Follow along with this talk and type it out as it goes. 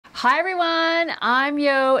Hi everyone, I'm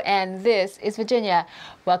Yo and this is Vaginia.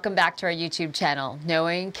 Welcome back to our YouTube channel,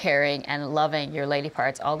 Knowing, Caring, and Loving Your Lady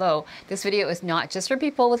Parts. Although this video is not just for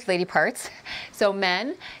people with lady parts. So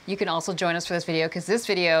men, you can also join us for this video because this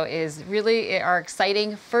video is really our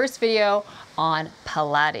exciting first video on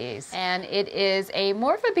Pilates. And it is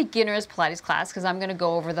more of a beginner's Pilates class because I'm going to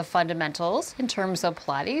go over the fundamentals in terms of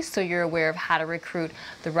Pilates so you're aware of how to recruit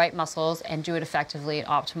the right muscles and do it effectively and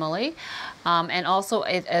optimally. And also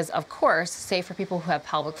it is, of course, safe for people who have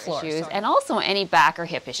pelvic floor issues and also any back or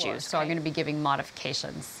hip issues. So I'm going to be giving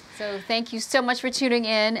modifications. So thank you so much for tuning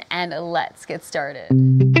in and let's get started.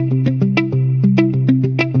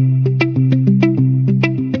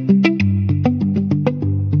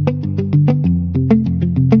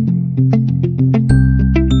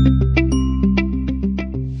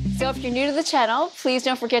 If you're new to the channel, please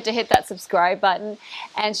don't forget to hit that subscribe button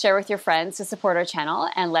and share with your friends to support our channel,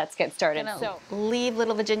 and let's get started. So leave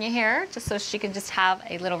little Vaginia here just so she can just have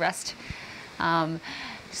a little rest.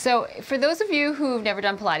 So for those of you who've never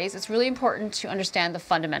done Pilates, it's really important to understand the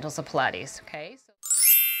fundamentals of Pilates, okay?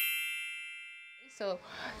 So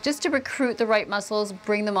just to recruit the right muscles,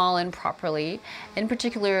 bring them all in properly, in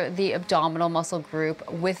particular the abdominal muscle group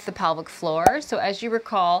with the pelvic floor. So as you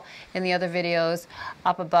recall in the other videos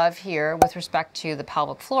up above here with respect to the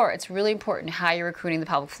pelvic floor, it's really important how you're recruiting the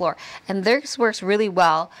pelvic floor. And this works really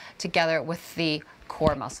well together with the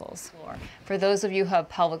core muscles. For those of you who have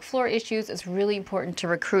pelvic floor issues, it's really important to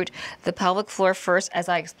recruit the pelvic floor first, as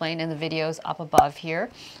I explained in the videos up above here,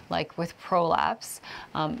 like with prolapse,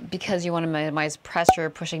 because you want to minimize pressure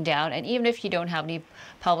pushing down. And even if you don't have any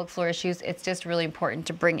pelvic floor issues, it's just really important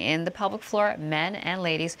to bring in the pelvic floor, men and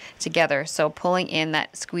ladies, together. So pulling in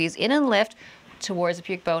that squeeze in and lift towards the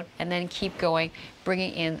pubic bone, and then keep going,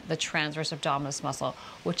 bringing in the transverse abdominis muscle,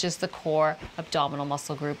 which is the core abdominal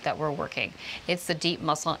muscle group that we're working. It's the deep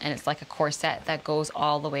muscle, and it's like a corset that goes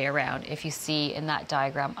all the way around, if you see in that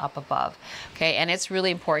diagram up above. Okay, and it's really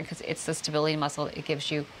important because it's the stability muscle. It gives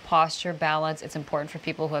you posture, balance. It's important for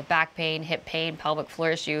people who have back pain, hip pain, pelvic floor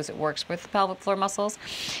issues. It works with the pelvic floor muscles.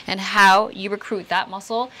 And how you recruit that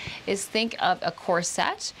muscle is think of a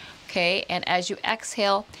corset. Okay, and as you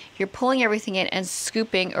exhale, you're pulling everything in and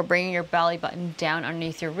scooping or bringing your belly button down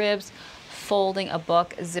underneath your ribs, folding a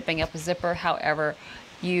book, zipping up a zipper, however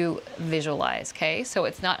you visualize, okay? So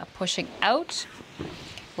it's not a pushing out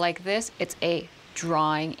like this, it's a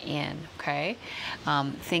drawing in, okay?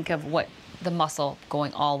 Think of what the muscle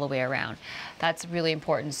going all the way around. That's really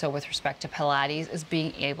important. So with respect to Pilates is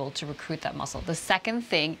being able to recruit that muscle. The second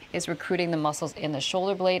thing is recruiting the muscles in the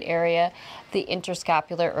shoulder blade area, the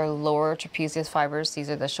interscapular or lower trapezius fibers. These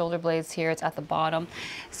are the shoulder blades here. It's at the bottom.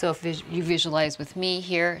 So if you visualize with me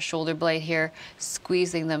here, shoulder blade here,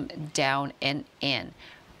 squeezing them down and in.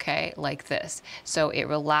 Okay, like this. So it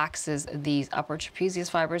relaxes these upper trapezius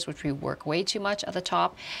fibers, which we work way too much at the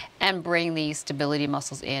top, and bring these stability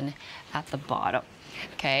muscles in at the bottom.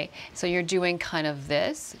 Okay, so you're doing kind of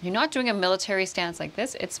this. You're not doing a military stance like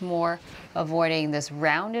this. It's more avoiding this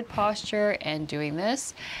rounded posture and doing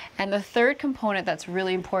this. And the third component that's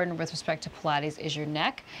really important with respect to Pilates is your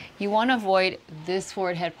neck. You want to avoid this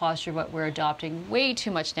forward head posture, but we're adopting way too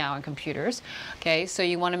much now in computers. Okay, so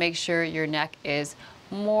you want to make sure your neck is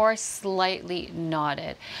more slightly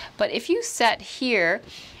knotted. But if you set here,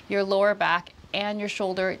 your lower back and your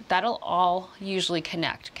shoulder, that'll all usually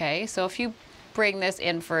connect, okay? So if you bring this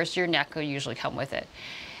in first, your neck will usually come with it,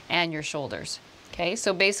 and your shoulders, okay?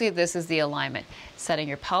 So basically this is the alignment. Setting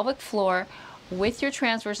your pelvic floor with your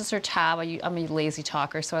transversus or tab. I'm a lazy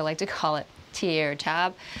talker, so I like to call it TA or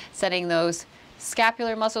tab. Setting those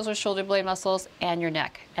scapular muscles or shoulder blade muscles and your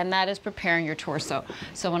neck, and that is preparing your torso.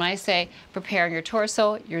 So when I say preparing your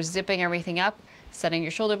torso, you're zipping everything up, setting your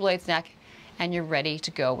shoulder blades, neck, and you're ready to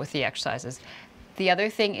go with the exercises. The other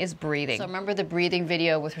thing is breathing. So remember the breathing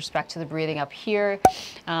video with respect to the breathing up here,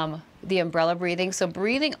 the umbrella breathing. So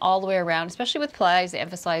breathing all the way around, especially with Pilates, they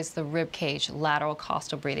emphasize the rib cage, lateral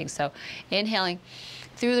costal breathing. So inhaling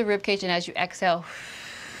through the rib cage, and as you exhale,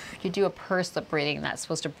 you do a pursed lip breathing, and that's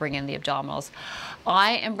supposed to bring in the abdominals.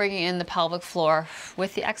 I am bringing in the pelvic floor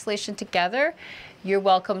with the exhalation together. You're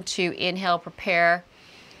welcome to inhale, prepare,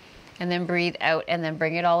 and then breathe out, and then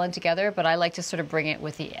bring it all in together. But I like to sort of bring it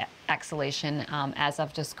with the exhalation as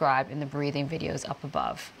I've described in the breathing videos up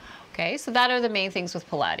above. Okay, so that are the main things with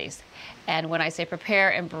Pilates. And when I say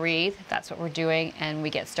prepare and breathe, that's what we're doing, and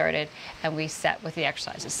we get started and we set with the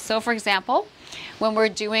exercises. So for example, when we're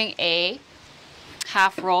doing a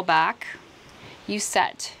half roll back, you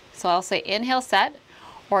set. So I'll say inhale, set,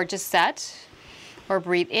 or just set, or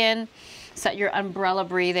breathe in, set your umbrella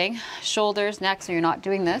breathing, shoulders, neck, so you're not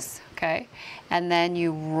doing this, okay? And then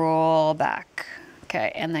you roll back,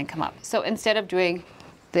 okay? And then come up. So instead of doing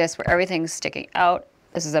this where everything's sticking out,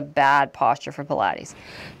 this is a bad posture for Pilates.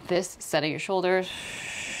 This, setting your shoulders,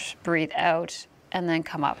 breathe out, and then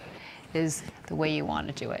come up is the way you want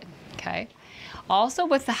to do it, okay? Also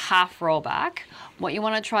with the half roll back, what you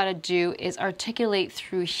want to try to do is articulate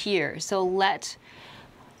through here. So let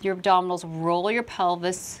your abdominals roll your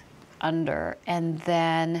pelvis under, and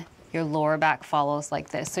then your lower back follows like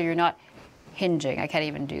this. So you're not hinging. I can't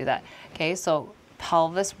even do that. Okay, so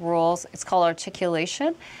pelvis rolls, it's called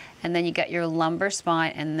articulation, and then you get your lumbar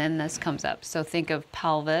spine, and then this comes up. So think of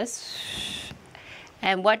pelvis,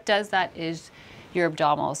 and what does that is your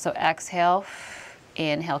abdominals. So exhale,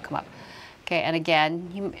 inhale, come up. Okay, and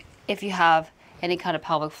again, if you have any kind of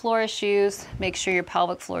pelvic floor issues, make sure your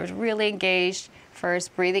pelvic floor is really engaged.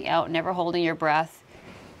 First, breathing out, never holding your breath,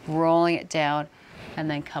 rolling it down,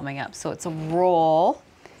 and then coming up. So it's a roll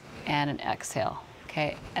and an exhale.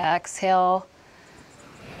 Okay, exhale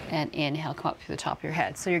and inhale, come up through the top of your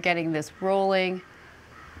head. So you're getting this rolling,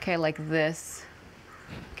 okay, like this,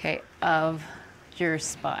 okay, of your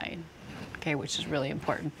spine, okay, which is really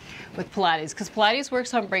important with Pilates, because Pilates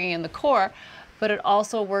works on bringing in the core, but it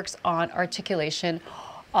also works on articulation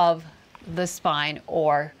of the spine,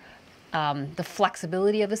 or the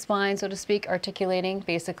flexibility of the spine, so to speak. Articulating,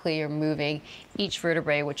 basically you're moving each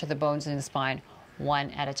vertebrae, which are the bones in the spine,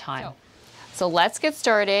 one at a time. So let's get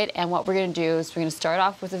started, and what we're going to do is we're going to start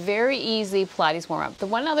off with a very easy Pilates warm-up. The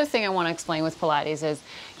one other thing I want to explain with Pilates is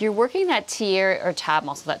you're working that TR or tab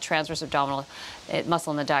muscle, that transverse abdominal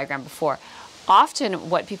muscle in the diagram before. Often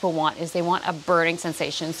what people want is they want a burning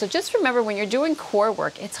sensation. So just remember, when you're doing core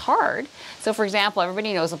work, it's hard. So for example,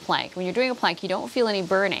 everybody knows a plank. When you're doing a plank, you don't feel any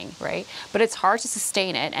burning, right? But it's hard to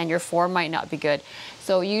sustain it, and your form might not be good.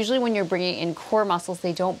 So usually when you're bringing in core muscles,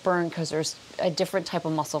 they don't burn because there's a different type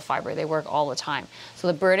of muscle fiber. They work all the time. So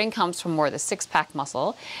the burning comes from more the six-pack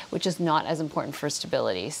muscle, which is not as important for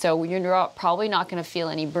stability. So you're probably not going to feel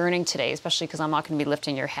any burning today, especially because I'm not going to be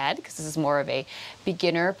lifting your head, because this is more of a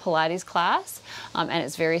beginner Pilates class. And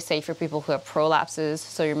it's very safe for people who have prolapses.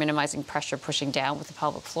 So you're minimizing pressure pushing down with the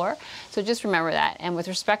pelvic floor. So just remember that. And with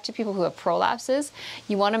respect to people who have prolapses,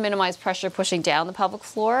 you want to minimize pressure pushing down the pelvic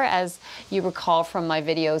floor, as you recall from my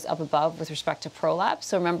videos up above with respect to prolapse.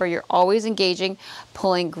 So remember, you're always engaging,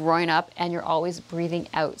 pulling groin up, and you're always breathing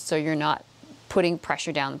out, so you're not putting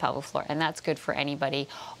pressure down the pelvic floor. And that's good for anybody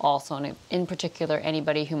also, and in particular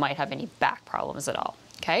anybody who might have any back problems at all.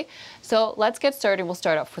 Okay, so let's get started. We'll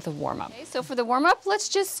start off with a warm-up. Okay, so for the warm-up, let's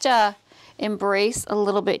just embrace a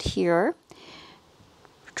little bit here,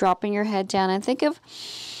 dropping your head down, and think of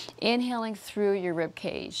inhaling through your rib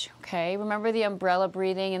cage. Okay, remember the umbrella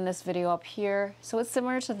breathing in this video up here? So it's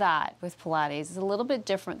similar to that with Pilates. It's a little bit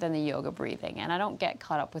different than the yoga breathing, and I don't get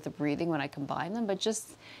caught up with the breathing when I combine them, but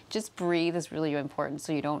just breathe is really important,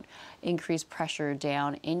 so you don't increase pressure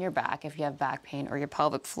down in your back if you have back pain or your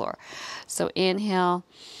pelvic floor. So inhale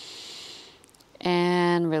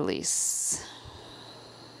and release.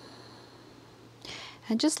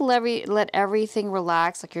 And just let everything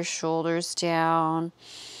relax, like your shoulders down.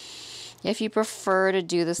 If you prefer to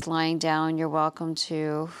do this lying down, you're welcome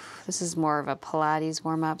to. This is more of a Pilates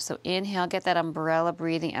warm-up. So inhale, get that umbrella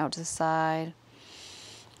breathing out to the side.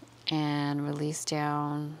 And release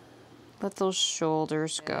down. Let those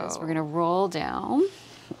shoulders go. So we're going to roll down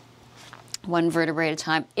one vertebrae at a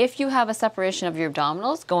time. If you have a separation of your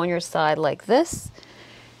abdominals, go on your side like this.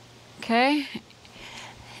 Okay.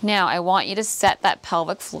 Now I want you to set that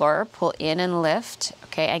pelvic floor, pull in and lift,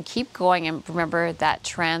 okay, and keep going, and remember that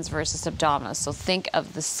transversus abdominis. So think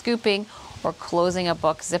of the scooping or closing a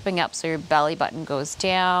book, zipping up so your belly button goes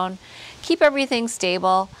down. Keep everything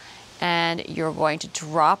stable, and you're going to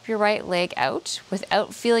drop your right leg out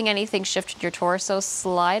without feeling anything shift in your torso.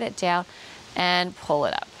 Slide it down and pull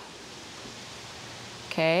it up.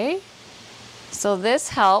 Okay, so this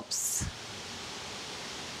helps.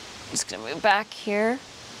 I'm just gonna move back here.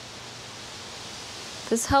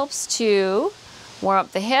 This helps to warm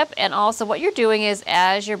up the hip, and also what you're doing is,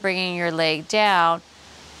 as you're bringing your leg down,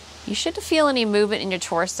 you shouldn't feel any movement in your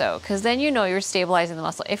torso, because then you know you're stabilizing the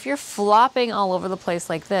muscle. If you're flopping all over the place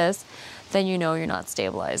like this, then you know you're not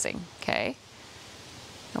stabilizing, okay?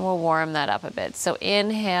 And we'll warm that up a bit. So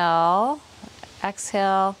inhale,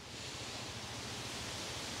 exhale.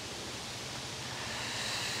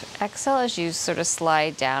 Exhale as you sort of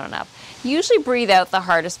slide down and up. Usually breathe out the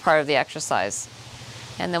hardest part of the exercise.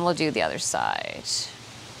 And then we'll do the other side.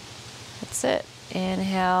 That's it.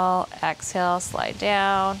 Inhale, exhale, slide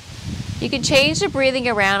down. You can change the breathing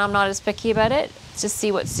around. I'm not as picky about it. Just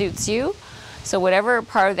see what suits you. So whatever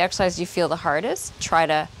part of the exercise you feel the hardest, try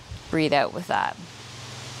to breathe out with that.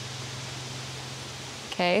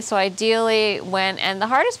 Okay, so ideally and the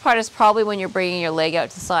hardest part is probably when you're bringing your leg out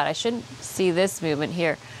to the side. I shouldn't see this movement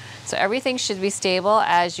here. So everything should be stable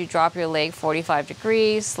as you drop your leg 45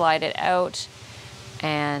 degrees, slide it out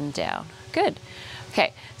and down. Good.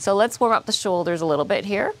 Okay, so let's warm up the shoulders a little bit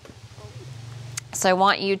here. So I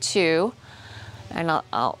want you to, and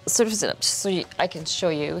I'll sort of sit up so I can show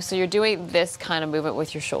you. So you're doing this kind of movement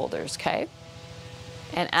with your shoulders, okay?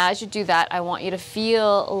 And as you do that, I want you to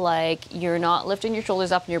feel like you're not lifting your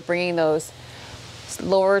shoulders up and you're bringing those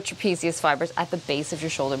lower trapezius fibers at the base of your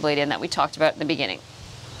shoulder blade in that we talked about in the beginning.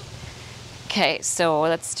 Okay, so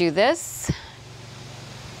let's do this.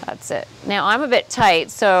 That's it. Now I'm a bit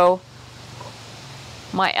tight, so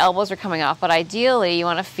my elbows are coming off, but ideally you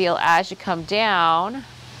want to feel as you come down,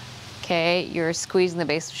 okay, you're squeezing the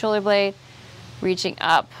base of the shoulder blade, reaching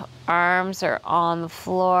up, arms are on the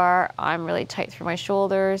floor. I'm really tight through my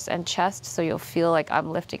shoulders and chest, so you'll feel like I'm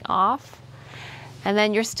lifting off. And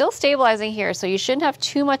then you're still stabilizing here, so you shouldn't have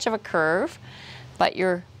too much of a curve, but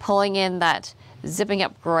you're pulling in that zipping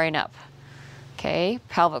up, groin up. Okay,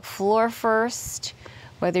 pelvic floor first.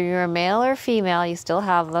 Whether you're a male or female, you still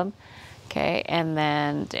have them. Okay, and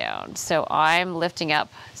then down. So I'm lifting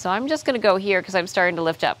up. So I'm just gonna go here because I'm starting to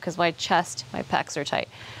lift up because my chest, my pecs are tight.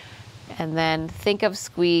 And then think of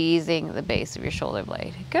squeezing the base of your shoulder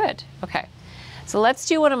blade. Good, okay. So let's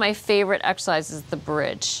do one of my favorite exercises, the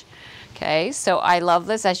bridge. Okay, so I love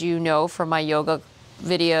this, as you know, from my yoga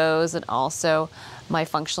videos and also my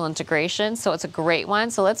functional integration. So it's a great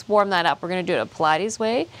one. So let's warm that up. We're gonna do it a Pilates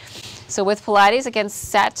way. So with Pilates, again,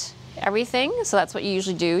 set everything. So that's what you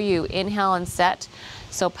usually do. You inhale and set.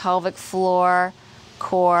 So pelvic floor,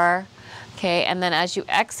 core, okay, and then as you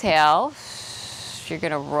exhale, you're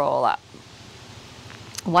gonna roll up.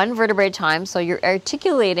 One vertebrae at a time, so you're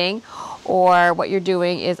articulating, or what you're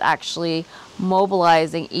doing is actually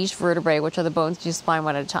mobilizing each vertebrae, which are the bones in your spine,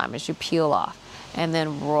 one at a time as you peel off, and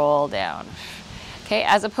then roll down. Okay,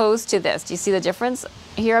 as opposed to this, do you see the difference?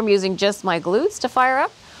 Here I'm using just my glutes to fire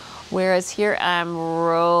up, whereas here I'm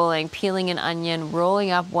rolling, peeling an onion,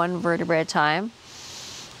 rolling up one vertebrae at a time.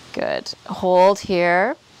 Good, hold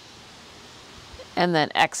here. And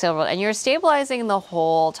then exhale, and you're stabilizing the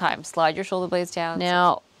whole time. Slide your shoulder blades down.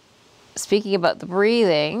 Now, speaking about the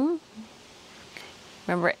breathing,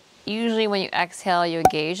 remember, usually when you exhale, you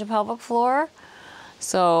engage the pelvic floor.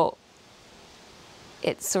 So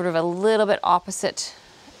it's sort of a little bit opposite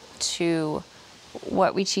to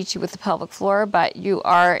what we teach you with the pelvic floor, but you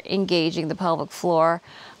are engaging the pelvic floor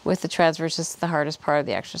with the transversus, the hardest part of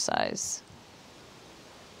the exercise.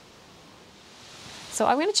 So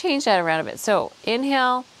I'm going to change that around a bit. So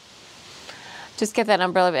inhale, just get that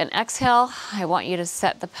umbrella, and exhale, I want you to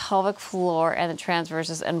set the pelvic floor and the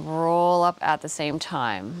transversus and roll up at the same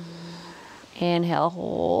time. Inhale,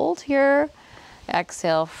 hold here.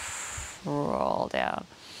 Exhale, roll down.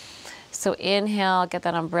 So inhale, get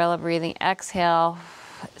that umbrella breathing. Exhale,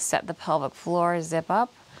 set the pelvic floor, zip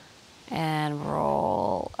up, and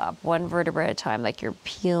roll up one vertebrae at a time, like you're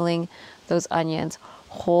peeling those onions.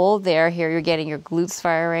 Hold there, here you're getting your glutes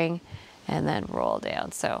firing, and then roll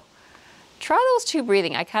down. So try those two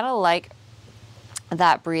breathing. I kind of like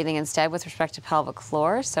that breathing instead with respect to pelvic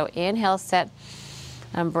floor. So inhale, set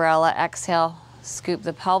umbrella, exhale, scoop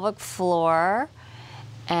the pelvic floor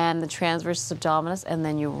and the transversus abdominis, and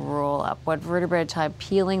then you roll up one vertebrae at a time,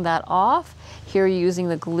 peeling that off. Here you're using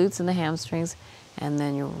the glutes and the hamstrings, and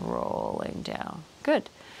then you're rolling down. Good.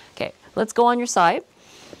 Okay, let's go on your side.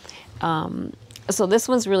 So this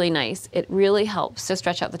one's really nice. It really helps to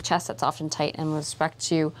stretch out the chest that's often tight, and with respect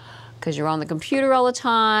to, because you're on the computer all the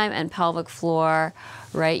time and pelvic floor,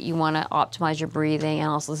 right? You want to optimize your breathing, and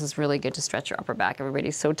also this is really good to stretch your upper back.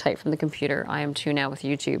 Everybody's so tight from the computer. I am too now with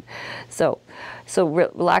YouTube. So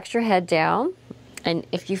relax your head down, and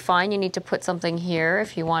if you find you need to put something here,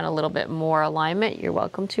 if you want a little bit more alignment, you're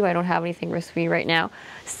welcome to. I don't have anything with me right now.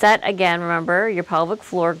 Set again, remember, your pelvic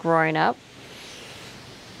floor, groin up.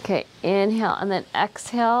 Okay, inhale, and then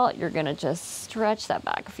exhale, you're gonna just stretch that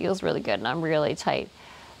back. It feels really good, and I'm really tight.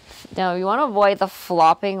 Now you wanna avoid the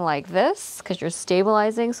flopping like this, because you're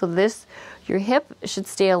stabilizing. So this, your hip should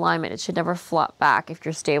stay in alignment. It should never flop back if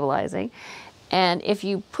you're stabilizing. And if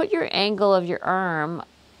you put your angle of your arm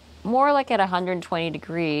more like at 120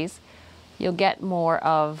 degrees, you'll get more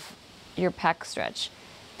of your pec stretch.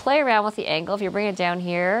 Play around with the angle. If you bring it down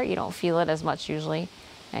here, you don't feel it as much usually,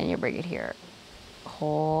 and you bring it here.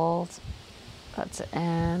 Hold, that's it,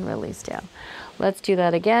 and release down. Let's do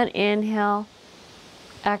that again. Inhale,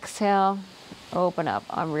 exhale, open up.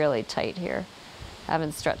 I'm really tight here. I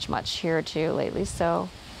haven't stretched much here too lately, so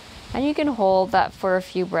And you can hold that for a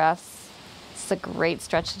few breaths. It's a great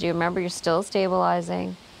stretch to do. Remember, you're still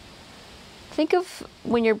stabilizing. Think of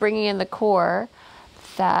when you're bringing in the core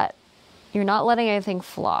that you're not letting anything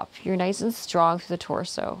flop. You're nice and strong through the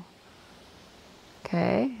torso.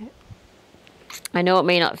 Okay. I know it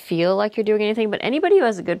may not feel like you're doing anything, but anybody who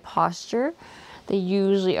has a good posture, they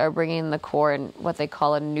usually are bringing the core in what they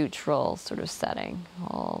call a neutral sort of setting.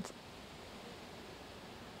 Hold.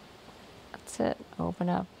 That's it. Open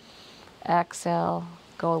up. Exhale.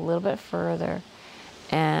 Go a little bit further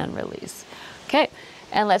and release. Okay.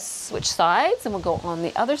 And let's switch sides and we'll go on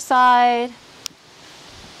the other side.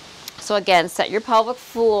 So again, set your pelvic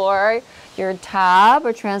floor, your tab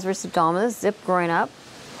or transverse abdominis, zip groin up.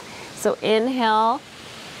 So inhale,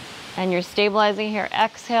 and you're stabilizing here.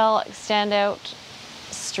 Exhale, extend out,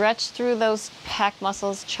 stretch through those pec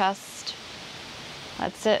muscles, chest.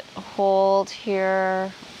 That's it. Hold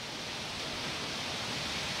here.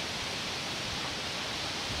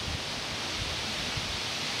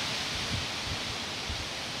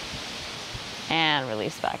 And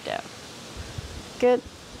release back down. Good.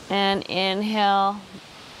 And inhale,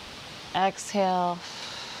 exhale,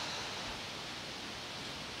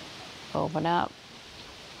 open up.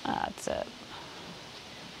 That's it.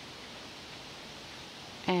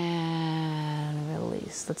 And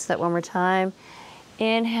release. Let's do that one more time.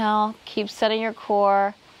 Inhale, keep setting your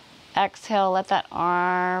core. Exhale, let that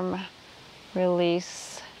arm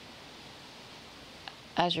release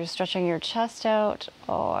as you're stretching your chest out.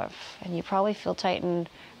 And you probably feel tightened.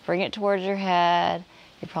 Bring it towards your head.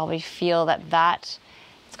 You probably feel that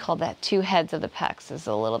it's called that two heads of the pecs is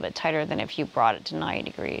a little bit tighter than if you brought it to 90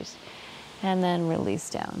 degrees. And then release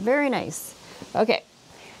down. Very nice. Okay,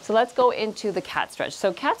 so let's go into the cat stretch.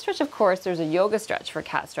 So cat stretch, of course, there's a yoga stretch for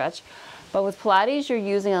cat stretch, but with Pilates, you're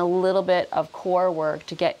using a little bit of core work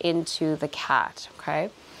to get into the cat,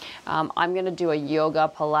 okay? I'm gonna do a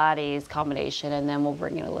yoga Pilates combination, and then we'll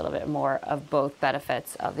bring in a little bit more of both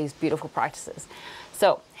benefits of these beautiful practices.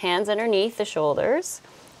 So hands underneath the shoulders,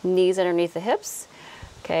 knees underneath the hips.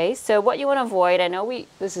 Okay, so what you want to avoid, I know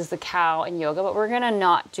this is the cow in yoga, but we're going to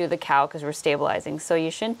not do the cow because we're stabilizing. So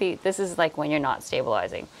you shouldn't be, this is like when you're not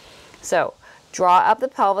stabilizing. So draw up the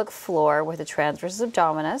pelvic floor with the transverse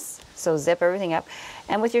abdominis. So zip everything up.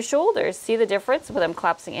 And with your shoulders, see the difference with I'm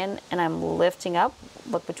collapsing in and I'm lifting up,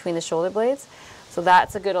 look between the shoulder blades. So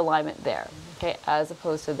that's a good alignment there, okay, as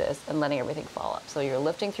opposed to this and letting everything fall up. So you're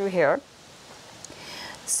lifting through here.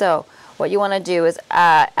 So what you want to do is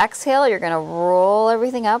exhale, you're going to roll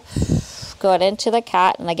everything up, go into the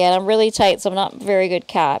cat. And again, I'm really tight, so I'm not a very good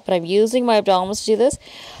cat, but I'm using my abdominals to do this.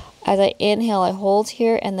 As I inhale, I hold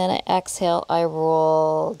here, and then I exhale, I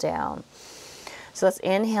roll down. So let's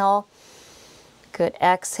inhale, good,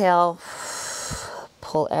 exhale,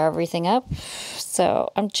 pull everything up.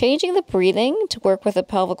 So I'm changing the breathing to work with the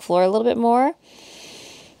pelvic floor a little bit more.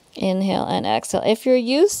 Inhale and exhale. If you're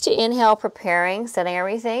used to inhale, preparing, setting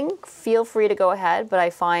everything, feel free to go ahead, but I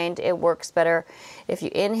find it works better if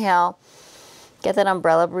you inhale, get that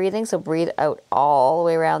umbrella breathing, so breathe out all the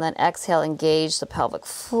way around, then exhale, engage the pelvic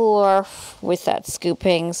floor with that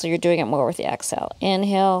scooping, so you're doing it more with the exhale.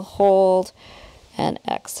 Inhale, hold, and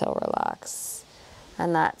exhale, relax.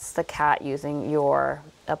 And that's the cat using your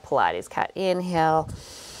Pilates cat. Inhale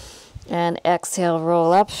and exhale,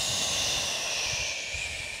 roll up.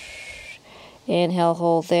 Inhale,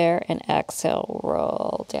 hold there, and exhale,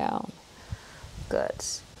 roll down. Good.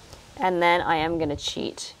 And then I am going to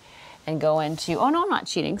cheat and go into, oh no, I'm not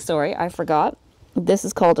cheating, sorry, I forgot. This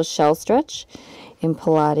is called a shell stretch in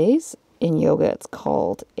Pilates. In yoga, it's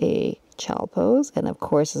called a child pose. And of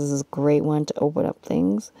course, this is a great one to open up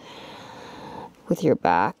things with your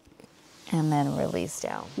back. And then release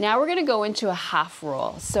down. Now we're gonna go into a half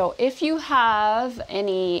roll. So if you have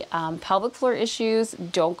any pelvic floor issues,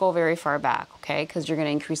 don't go very far back, okay? Because you're gonna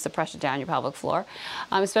increase the pressure down your pelvic floor,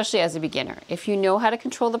 especially as a beginner. If you know how to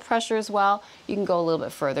control the pressure as well, you can go a little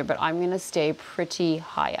bit further, but I'm gonna stay pretty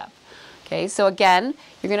high up. Okay, so again,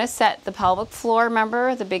 you're gonna set the pelvic floor,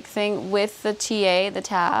 remember the big thing with the TA, the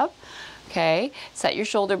tab, okay? Set your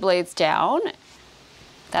shoulder blades down,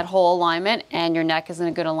 that whole alignment, and your neck is in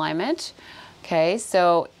a good alignment. Okay,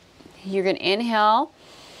 so you're gonna inhale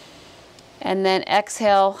and then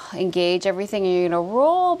exhale, engage everything, and you're gonna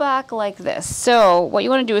roll back like this. So what you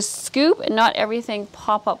wanna do is scoop and not everything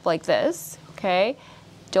pop up like this, okay?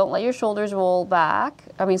 Don't let your shoulders roll back,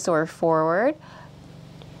 forward.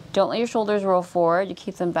 Don't let your shoulders roll forward, you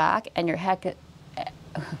keep them back, and your head,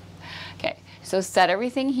 okay, so set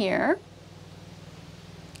everything here.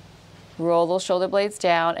 Roll those shoulder blades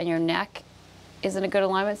down, and your neck is in a good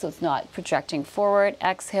alignment, so it's not projecting forward.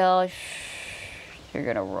 Exhale, you're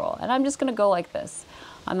gonna roll. And I'm just gonna go like this.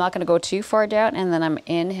 I'm not gonna go too far down, and then I'm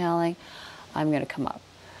inhaling, I'm gonna come up.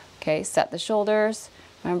 Okay, set the shoulders.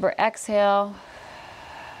 Remember, exhale.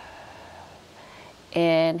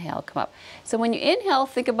 Inhale, come up. So when you inhale,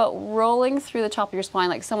 think about rolling through the top of your spine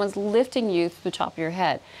like someone's lifting you through the top of your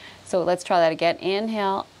head. So let's try that again.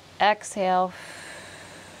 Inhale, exhale.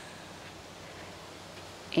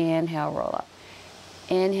 Inhale, roll up.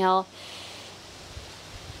 Inhale,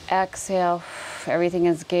 exhale. Everything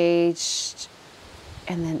is engaged.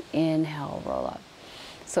 And then inhale, roll up.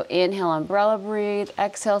 So inhale, umbrella breathe.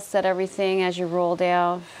 Exhale, set everything as you roll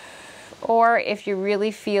down. Or if you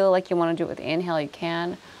really feel like you want to do it with the inhale, you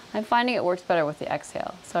can. I'm finding it works better with the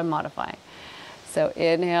exhale, so I'm modifying. So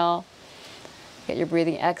inhale, get your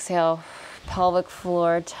breathing, exhale, pelvic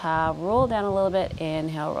floor, tab, roll down a little bit,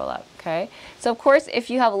 inhale, roll up, okay? So of course,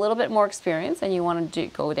 if you have a little bit more experience and you want to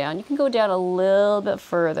go down, you can go down a little bit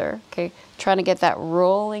further, okay? Trying to get that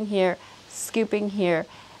rolling here, scooping here,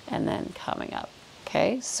 and then coming up,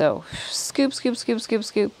 okay? So scoop, scoop, scoop, scoop,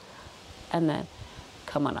 scoop, and then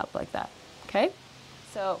come on up like that, okay?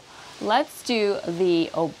 So let's do the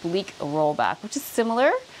oblique roll back, which is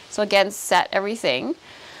similar. So again, set everything.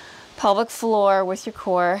 Pelvic floor with your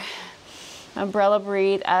core. Umbrella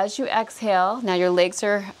breathe as you exhale. Now your legs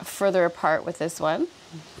are further apart with this one,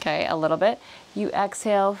 okay, a little bit. You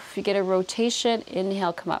exhale, you get a rotation,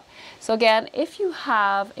 inhale, come up. So again, if you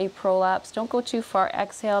have a prolapse, don't go too far.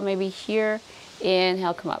 Exhale, maybe here,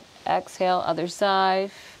 inhale, come up. Exhale, other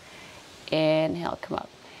side. Inhale, come up.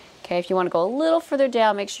 Okay, if you want to go a little further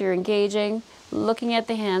down, make sure you're engaging, looking at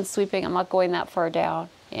the hands, sweeping. I'm not going that far down.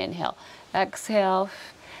 Inhale, exhale.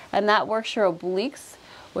 And that works your obliques,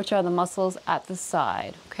 which are the muscles at the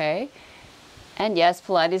side, okay? And yes,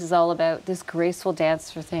 Pilates is all about this graceful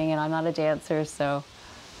dancer thing, and I'm not a dancer, so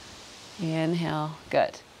inhale,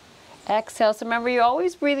 good. Exhale, so remember, you're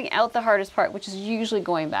always breathing out the hardest part, which is usually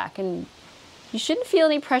going back. And you shouldn't feel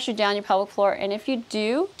any pressure down your pelvic floor, and if you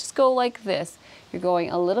do, just go like this. You're going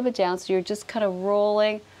a little bit down, so you're just kind of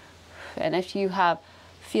rolling. And if you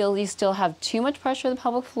feel you still have too much pressure on the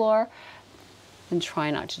pelvic floor, then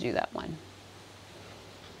try not to do that one.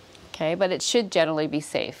 Okay, but it should generally be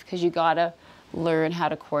safe because you gotta learn how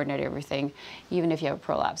to coordinate everything, even if you have a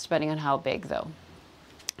prolapse, depending on how big though.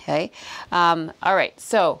 Okay, all right,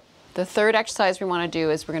 so the third exercise we want to do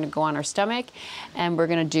is we're going to go on our stomach and we're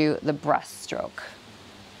going to do the breaststroke.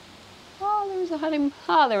 Oh,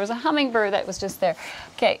 there was a hummingbird that was just there.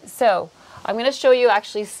 Okay, so I'm going to show you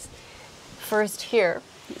actually first here.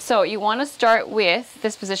 So you want to start with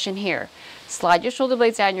this position here. Slide your shoulder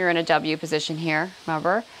blades down. You're in a W position here.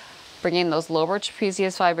 Remember, bringing those lower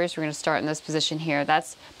trapezius fibers. We're going to start in this position here.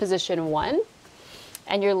 That's position 1.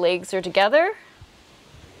 And your legs are together.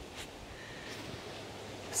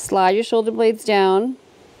 Slide your shoulder blades down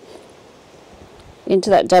into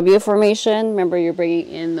that W formation. Remember, you're bringing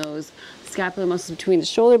in those scapular muscles between the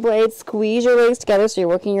shoulder blades. Squeeze your legs together so you're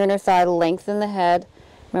working your inner thigh, lengthen the head.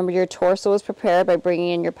 Remember, your torso is prepared by bringing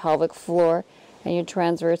in your pelvic floor and your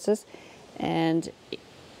transversus. And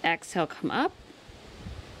exhale, come up.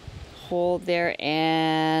 Hold there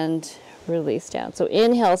and release down. So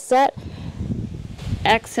inhale, set.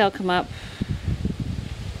 Exhale, come up.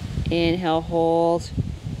 Inhale, hold.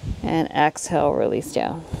 And exhale, release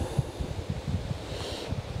down.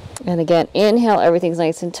 And again, inhale, everything's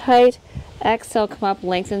nice and tight. Exhale, come up,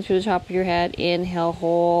 lengthen through the top of your head. Inhale,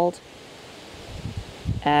 hold.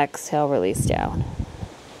 Exhale, release down.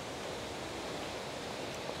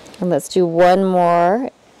 And let's do one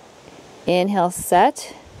more. Inhale,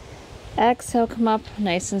 set. Exhale, come up,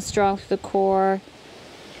 nice and strong through the core.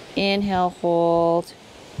 Inhale, hold.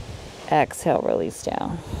 Exhale, release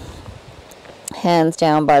down. Hands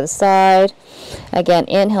down by the side. Again,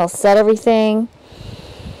 inhale, set everything.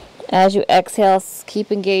 As you exhale,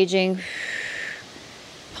 keep engaging.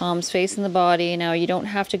 Palms facing the body. Now, you don't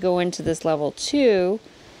have to go into this level 2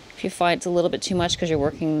 if you find it's a little bit too much because you're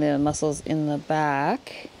working the muscles in the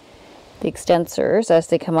back. The extensors as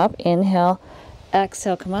they come up. Inhale,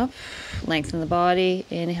 exhale, come up. Lengthen the body.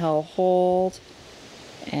 Inhale, hold.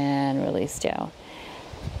 And release down.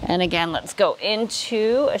 And again, let's go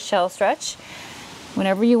into a shell stretch.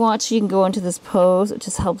 Whenever you want to, you can go into this pose. It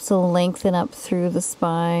just helps to lengthen up through the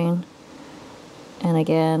spine. And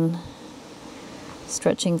again,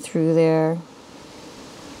 stretching through there.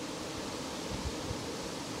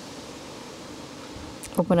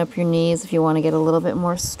 Open up your knees if you want to get a little bit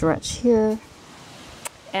more stretch here.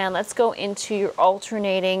 And let's go into your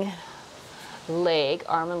alternating leg,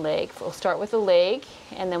 arm and leg. We'll start with the leg,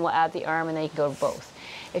 and then we'll add the arm, and then you can go to both.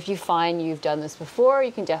 If you find you've done this before,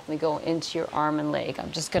 you can definitely go into your arm and leg.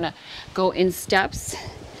 I'm just gonna go in steps.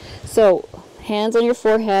 So hands on your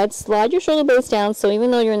forehead, slide your shoulder blades down, so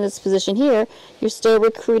even though you're in this position here, you're still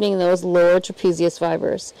recruiting those lower trapezius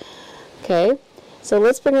fibers. Okay, so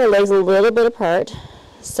let's bring our legs a little bit apart,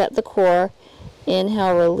 set the core,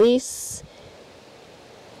 inhale, release.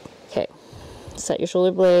 Okay, set your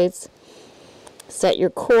shoulder blades, set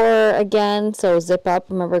your core again, so zip up,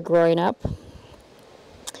 remember growing up.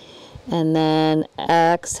 And then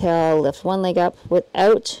exhale, lift one leg up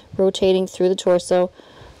without rotating through the torso.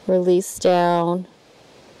 Release down,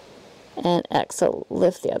 and exhale,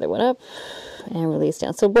 lift the other one up, and release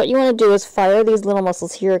down. So what you want to do is fire these little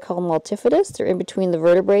muscles here, called multifidus. They're in between the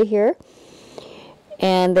vertebrae here,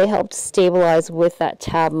 and they help to stabilize with that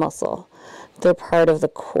tab muscle. They're part of the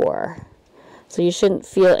core. So you shouldn't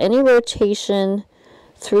feel any rotation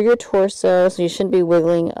through your torso, so you shouldn't be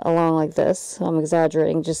wiggling along like this. I'm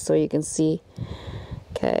exaggerating just so you can see.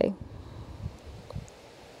 Okay.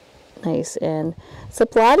 Nice. And so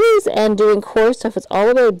Pilates and doing core stuff, it's all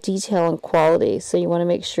about detail and quality. So you want to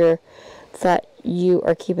make sure that you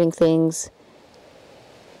are keeping things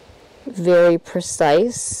very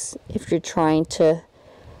precise if you're trying to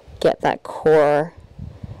get that core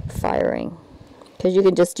firing. Because you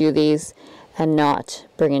can just do these and not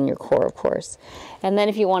bring in your core, of course. And then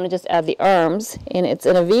if you want to just add the arms, and it's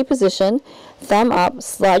in a V position, thumb up,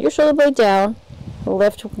 slide your shoulder blade down,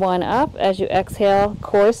 lift one up as you exhale,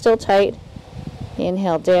 core is still tight,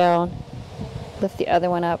 inhale down, lift the other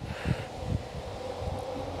one up,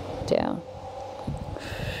 down.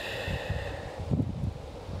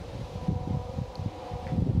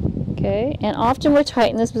 Okay, and often we're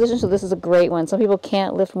tight in this position, so this is a great one. Some people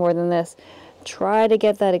can't lift more than this. Try to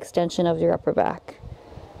get that extension of your upper back.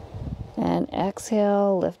 And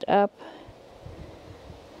exhale, lift up.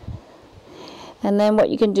 And then what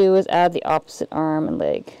you can do is add the opposite arm and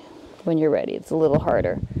leg when you're ready. It's a little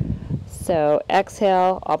harder. So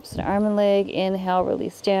exhale, opposite arm and leg, inhale,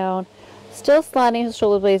 release down. Still sliding the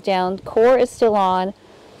shoulder blades down. Core is still on,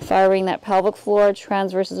 firing that pelvic floor,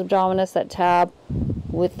 transversus abdominis, that tab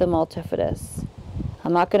with the multifidus.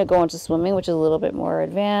 I'm not going to go into swimming, which is a little bit more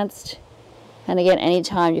advanced. And again,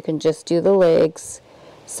 anytime you can just do the legs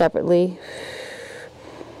separately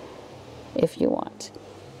if you want.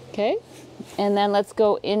 Okay? And then let's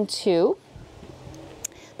go into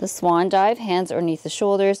the swan dive. Hands are underneath the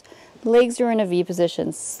shoulders. Legs are in a V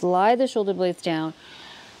position. Slide the shoulder blades down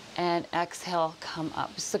and exhale, come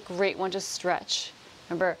up. This is a great one to stretch.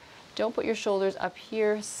 Remember, don't put your shoulders up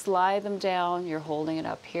here. Slide them down. You're holding it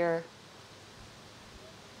up here.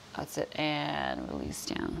 That's it. And release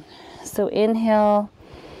down. So inhale,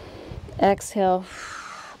 exhale,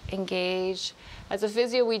 engage. As a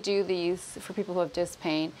physio, we do these for people who have disc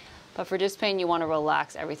pain. But for disc pain, you want to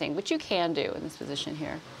relax everything, which you can do in this position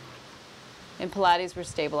here. In Pilates, we're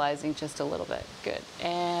stabilizing just a little bit. Good.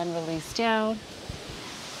 And release down.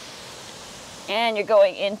 And you're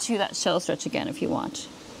going into that shell stretch again if you want.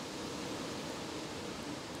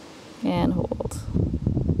 And hold.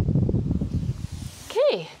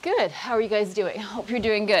 Okay, good. How are you guys doing? I hope you're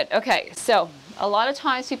doing good. Okay, so a lot of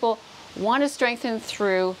times people want to strengthen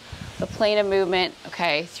through the plane of movement,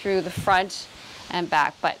 okay, through the front and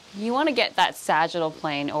back, but you want to get that sagittal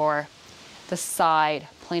plane or the side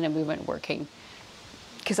plane of movement working,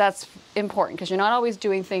 because that's important, because you're not always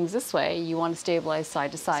doing things this way. You want to stabilize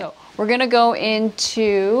side to side. So we're going to go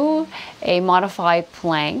into a modified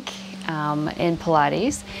plank in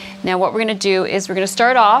Pilates. Now what we're going to do is we're going to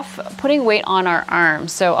start off putting weight on our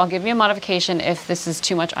arms. So I'll give you a modification if this is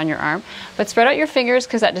too much on your arm, but spread out your fingers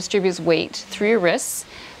because that distributes weight through your wrists.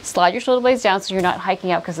 Slide your shoulder blades down so you're not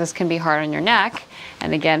hiking up, because this can be hard on your neck.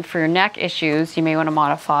 And again, for your neck issues, you may want to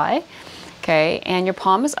modify. Okay, and your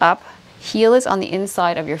palm is up. Heel is on the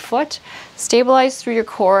inside of your foot. Stabilize through your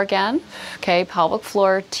core again. Okay, pelvic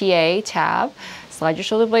floor, TA, tab. Slide your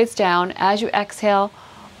shoulder blades down. As you exhale,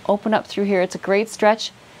 open up through here. It's a great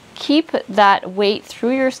stretch. Keep that weight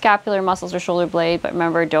through your scapular muscles or shoulder blade, but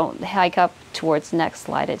remember, don't hike up towards the neck.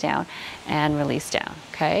 Slide it down and release down.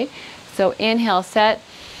 Okay, so inhale, set.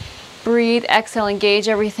 Breathe, exhale, engage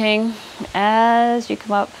everything as you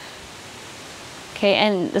come up. Okay,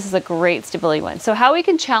 and this is a great stability one. So how we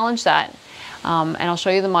can challenge that, and I'll show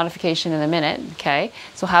you the modification in a minute, okay?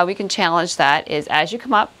 So how we can challenge that is as you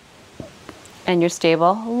come up and you're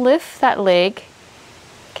stable, lift that leg,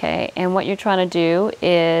 okay? And what you're trying to do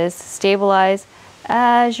is stabilize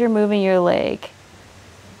as you're moving your leg.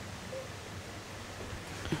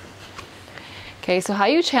 Okay, so how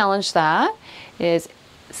you challenge that is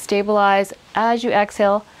stabilize as you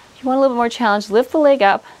exhale. If you want a little bit more challenge, lift the leg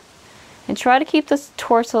up and try to keep the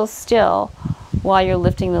torso still while you're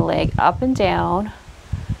lifting the leg up and down,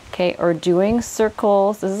 okay, or doing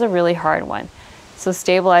circles. This is a really hard one. So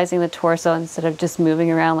stabilizing the torso instead of just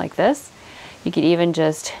moving around like this. You could even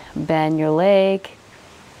just bend your leg,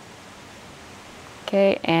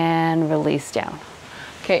 okay, and release down.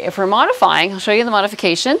 Okay, if we're modifying, I'll show you the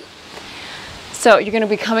modification. So you're going to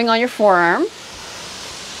be coming on your forearm.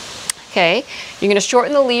 Okay, you're going to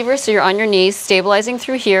shorten the lever so you're on your knees, stabilizing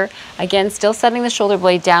through here. Again, still setting the shoulder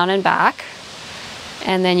blade down and back.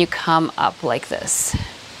 And then you come up like this.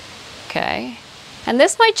 Okay, and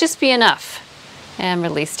this might just be enough. And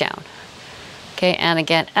release down. Okay, and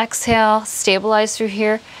again, exhale, stabilize through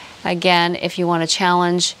here. Again, if you want to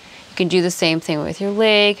challenge, you can do the same thing with your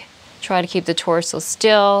leg. Try to keep the torso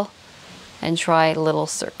still and try little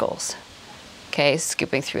circles. Okay,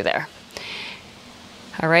 scooping through there.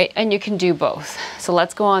 All right, and you can do both. So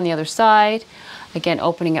let's go on the other side. Again,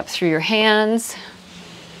 opening up through your hands.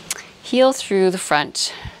 Heel through the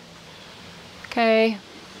front. Okay.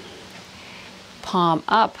 Palm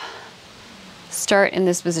up. Start in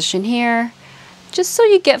this position here. Just so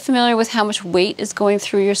you get familiar with how much weight is going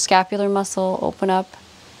through your scapular muscle. Open up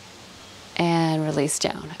and release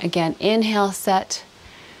down. Again, inhale, set.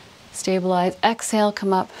 Stabilize. Exhale,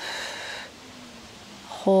 come up.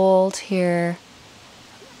 Hold here.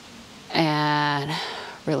 And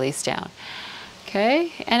release down.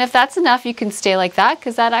 Okay, and if that's enough, you can stay like that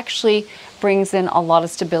because that actually brings in a lot of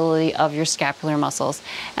stability of your scapular muscles.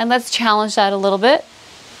 And let's challenge that a little bit.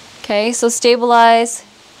 Okay, so stabilize,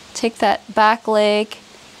 take that back leg.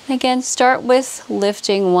 Again, start with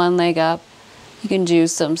lifting one leg up. You can do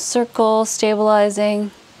some circles,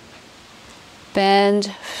 stabilizing,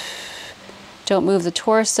 bend, don't move the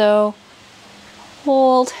torso,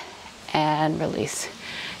 hold, and release.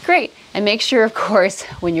 Great, and make sure, of course,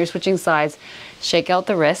 when you're switching sides, shake out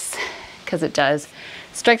the wrists, because it does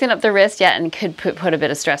strengthen up the wrist, yeah, and could put a bit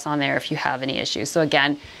of stress on there if you have any issues. So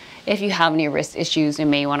again, if you have any wrist issues, you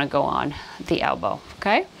may want to go on the elbow,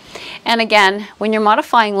 okay? And again, when you're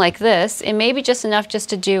modifying like this, it may be just enough just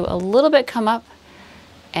to do a little bit, come up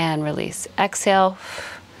and release. Exhale,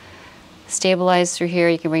 stabilize through here.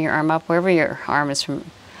 You can bring your arm up wherever your arm is from.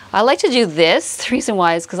 I like to do this. The reason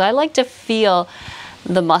why is because I like to feel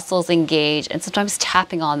the muscles engage, and sometimes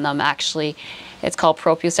tapping on them actually, it's called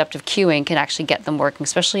proprioceptive cueing, can actually get them working,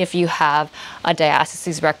 especially if you have a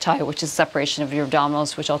diastasis recti, which is separation of your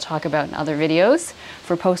abdominals, which I'll talk about in other videos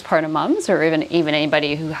for postpartum moms, or even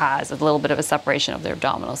anybody who has a little bit of a separation of their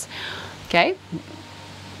abdominals. Okay,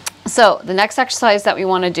 so the next exercise that we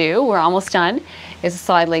want to do, we're almost done, is a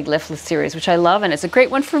side leg lift series, which I love, and it's a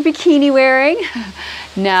great one for bikini wearing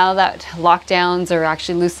now that lockdowns are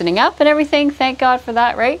actually loosening up and everything. Thank God for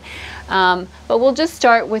that, right? But we'll just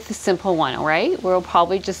start with the simple one, all right? We'll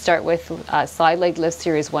probably just start with side leg lift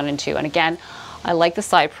series 1 and 2. And again, I like the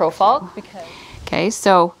side profile because... Okay,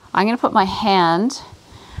 so I'm going to put my hand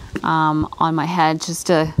on my head just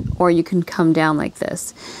to, or you can come down like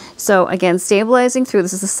this. So again, stabilizing through,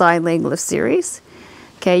 this is a side leg lift series.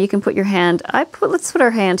 Okay, you can put your hand, let's put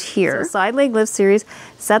our hand here. So side leg lift series,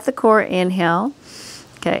 set the core, inhale.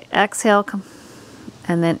 Okay, exhale, come,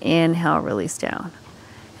 and then inhale, release down.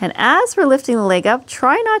 And as we're lifting the leg up,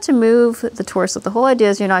 try not to move the torso. The whole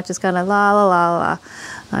idea is you're not just gonna la la la la.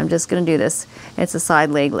 I'm just gonna do this. It's a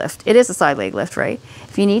side leg lift. It is a side leg lift, right?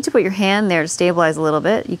 If you need to put your hand there to stabilize a little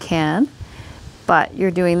bit, you can. But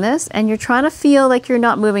you're doing this and you're trying to feel like you're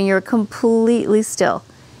not moving. You're completely still.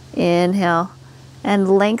 Inhale. And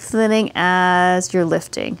lengthening as you're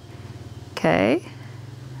lifting. Okay,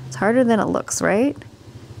 it's harder than it looks, right?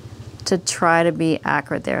 To try to be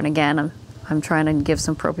accurate there. And again, I'm trying to give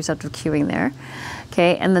some proprioceptive cueing there.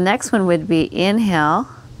 Okay, and the next one would be inhale.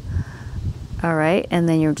 All right, and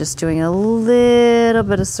then you're just doing a little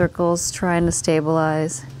bit of circles, trying to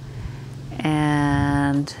stabilize.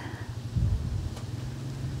 And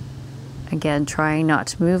again, trying not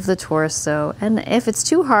to move the torso. And if it's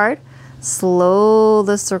too hard, slow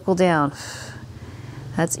the circle down.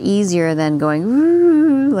 That's easier than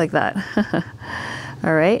going like that.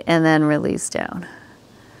 All right, and then release down.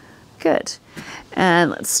 Good.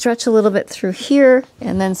 And let's stretch a little bit through here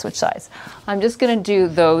and then switch sides. I'm just going to do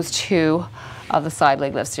those 2 of the side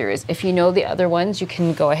leg lift series. If you know the other ones, you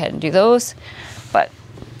can go ahead and do those, but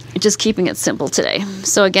just keeping it simple today.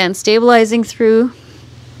 So again, stabilizing through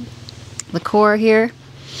the core here.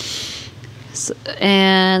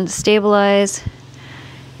 And stabilize,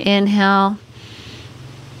 inhale,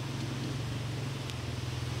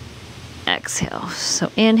 exhale.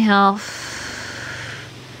 So inhale,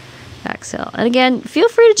 exhale. And again, feel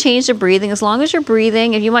free to change the breathing as long as you're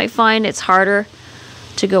breathing. If you might find it's harder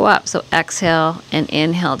to go up. So exhale and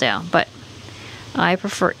inhale down. But I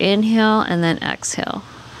prefer inhale and then exhale.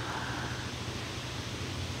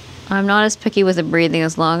 I'm not as picky with the breathing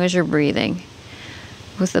as long as you're breathing.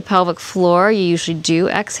 With the pelvic floor, you usually do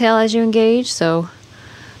exhale as you engage.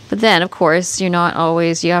 But then, of course, you're not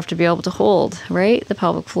always, you have to be able to hold, right? The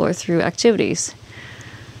pelvic floor through activities.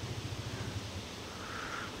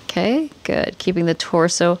 Okay, good. Keeping the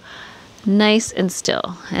torso nice and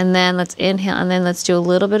still. And then let's inhale, and then let's do a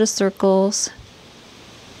little bit of circles.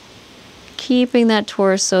 Keeping that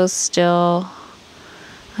torso still.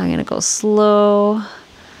 I'm going to go slow.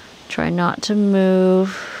 Try not to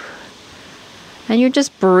move. And you're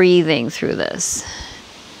just breathing through this.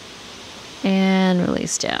 And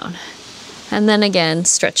release down. And then again,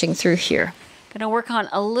 stretching through here. Gonna work on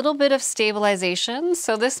a little bit of stabilization.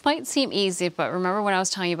 So this might seem easy, but remember when I was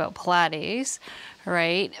telling you about Pilates,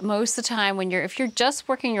 right? Most of the time when if you're just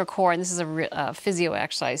working your core, and this is a physio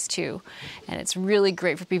exercise too, and it's really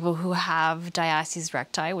great for people who have diastasis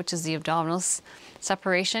recti, which is the abdominal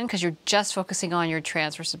separation, because you're just focusing on your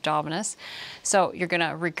transverse abdominis. So you're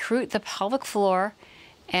gonna recruit the pelvic floor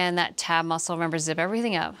and that tab muscle. Remember, zip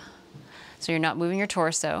everything up. So you're not moving your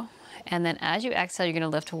torso. And then as you exhale, you're gonna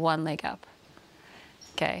lift one leg up.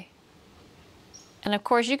 Okay. And of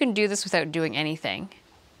course, you can do this without doing anything.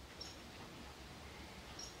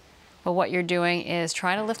 But what you're doing is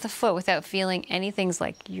trying to lift the foot without feeling anything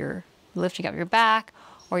like you're lifting up your back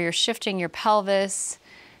or you're shifting your pelvis.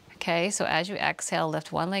 Okay, so as you exhale,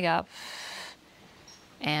 lift one leg up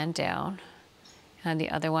and down. And the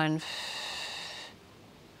other one.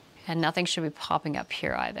 And nothing should be popping up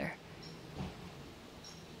here either.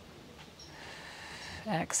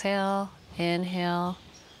 Exhale, inhale,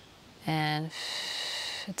 and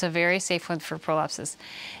it's a very safe one for prolapses.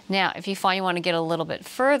 Now, if you find you want to get a little bit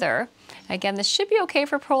further, again, this should be okay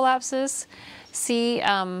for prolapses. See,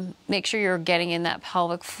 make sure you're getting in that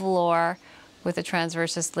pelvic floor with the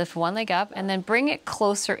transversus. Lift one leg up and then bring it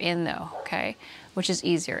closer in though, okay? Which is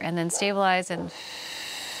easier. And then stabilize and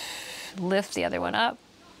lift the other one up.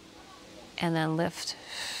 And then lift,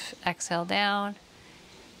 exhale down,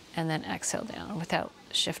 and then exhale down without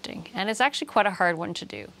shifting. And it's actually quite a hard one to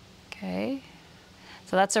do, okay?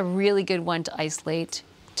 So that's a really good one to isolate,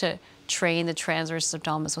 to train the transverse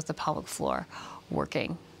abdominis with the pelvic floor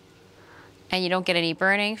working. And you don't get any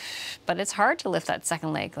burning, but it's hard to lift that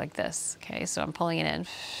second leg like this, okay? So I'm pulling it in,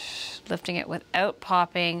 lifting it without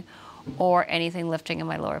popping or anything lifting in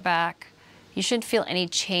my lower back. You shouldn't feel any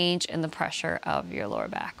change in the pressure of your lower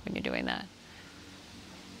back when you're doing that.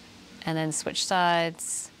 And then switch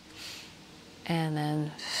sides. And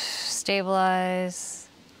then stabilize.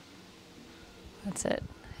 That's it.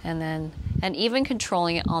 And even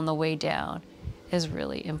controlling it on the way down is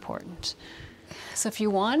really important. So if you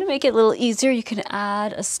want to make it a little easier, you can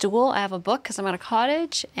add a stool. I have a book because I'm at a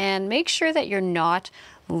cottage, and make sure that you're not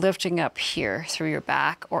lifting up here through your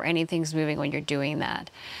back or anything's moving when you're doing that.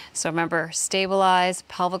 So remember, stabilize,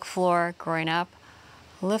 pelvic floor, groin up,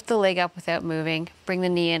 lift the leg up without moving, bring the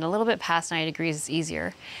knee in a little bit past 90 degrees is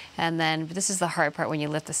easier. And then this is the hard part when you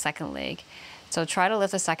lift the second leg. So try to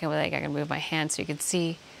lift the second leg. I can move my hand so you can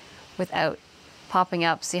see without popping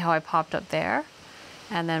up. See how I popped up there?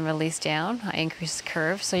 And then release down. I increase the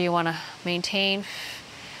curve. So you want to maintain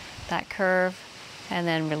that curve and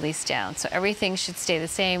then release down. So everything should stay the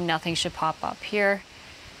same. Nothing should pop up here.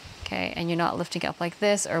 Okay, and you're not lifting up like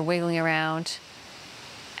this or wiggling around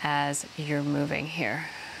as you're moving here.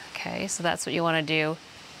 Okay, so that's what you want to do.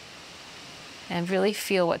 And really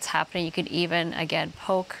feel what's happening. You could even, again,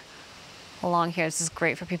 poke along here. This is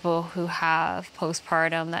great for people who have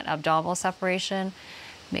postpartum, that abdominal separation,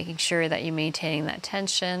 making sure that you're maintaining that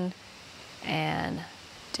tension and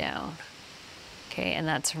down. Okay, and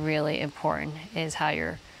that's really important, is how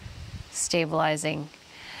you're stabilizing.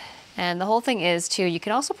 And the whole thing is too, you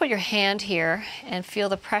can also put your hand here and feel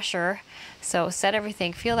the pressure. So set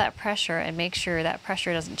everything, feel that pressure and make sure that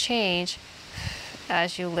pressure doesn't change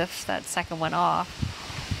as you lift that second one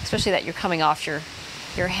off, especially that you're coming off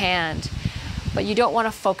your hand. But you don't want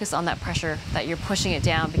to focus on that pressure, that you're pushing it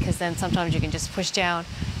down, because then sometimes you can just push down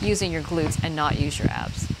using your glutes and not use your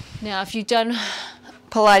abs. Now, if you've done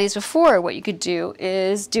Pilates before, what you could do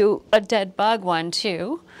is do a dead bug one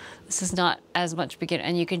too. This is not as much beginner,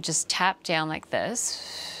 and you can just tap down like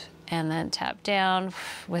this and then tap down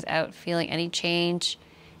without feeling any change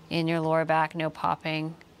in your lower back, no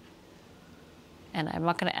popping. And I'm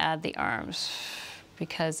not going to add the arms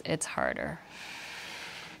because it's harder.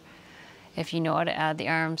 If you know how to add the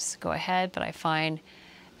arms, go ahead, but I find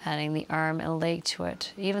adding the arm and leg to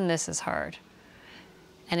it, even this is hard.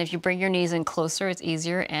 And if you bring your knees in closer, it's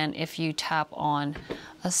easier. And if you tap on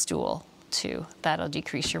a stool too, that'll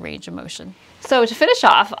decrease your range of motion. So to finish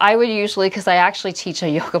off, I would usually, because I actually teach a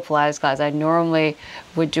yoga Pilates class, I normally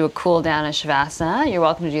would do a cool down in Shavasana. You're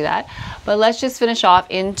welcome to do that. But let's just finish off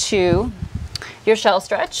into your shell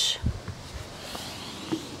stretch.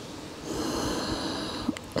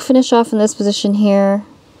 Finish off in this position here.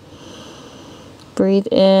 Breathe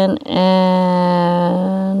in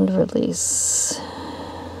and release.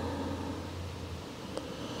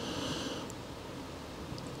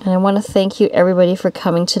 And I want to thank you everybody for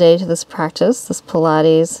coming today to this practice, this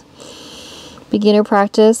Pilates beginner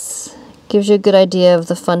practice. Gives you a good idea of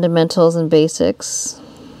the fundamentals and basics.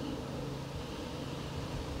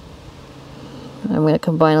 I'm going to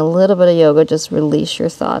combine a little bit of yoga, just release your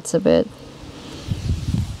thoughts a bit.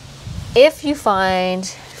 If you find,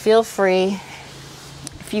 feel free,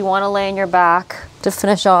 if you want to lay on your back to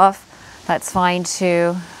finish off, that's fine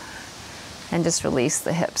too. And just release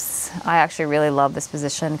the hips. I actually really love this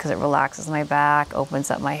position because it relaxes my back,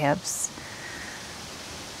 opens up my hips.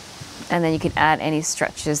 And then you can add any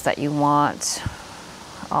stretches that you want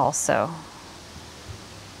also.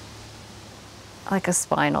 Like a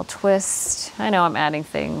spinal twist. I know I'm adding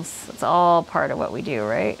things. It's all part of what we do,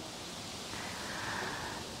 right?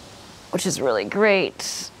 Which is really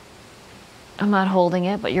great. I'm not holding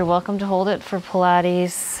it, but you're welcome to hold it for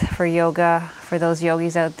Pilates, for yoga. For those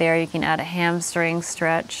yogis out there, you can add a hamstring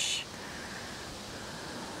stretch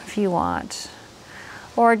if you want.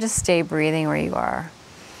 Or just stay breathing where you are.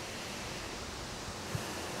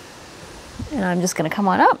 And I'm just going to come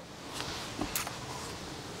on up.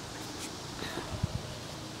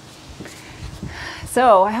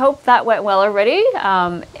 So I hope that went well already.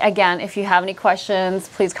 Again, if you have any questions,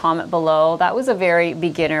 please comment below. That was a very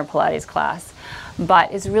beginner Pilates class, but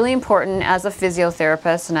it's really important as a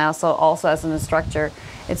physiotherapist and also as an instructor.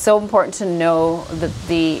 It's so important to know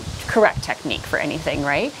the correct technique for anything,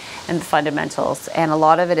 right? And the fundamentals. And a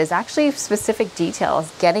lot of it is actually specific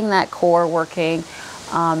details, getting that core working,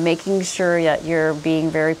 making sure that you're being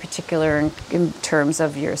very particular in terms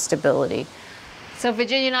of your stability. So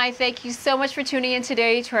Vaginia and I thank you so much for tuning in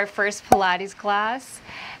today to our first Pilates class.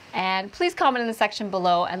 And please comment in the section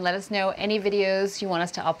below and let us know any videos you want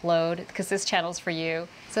us to upload, because this channel's for you.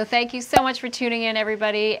 So thank you so much for tuning in,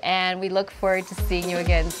 everybody, and we look forward to seeing you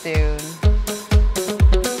again soon.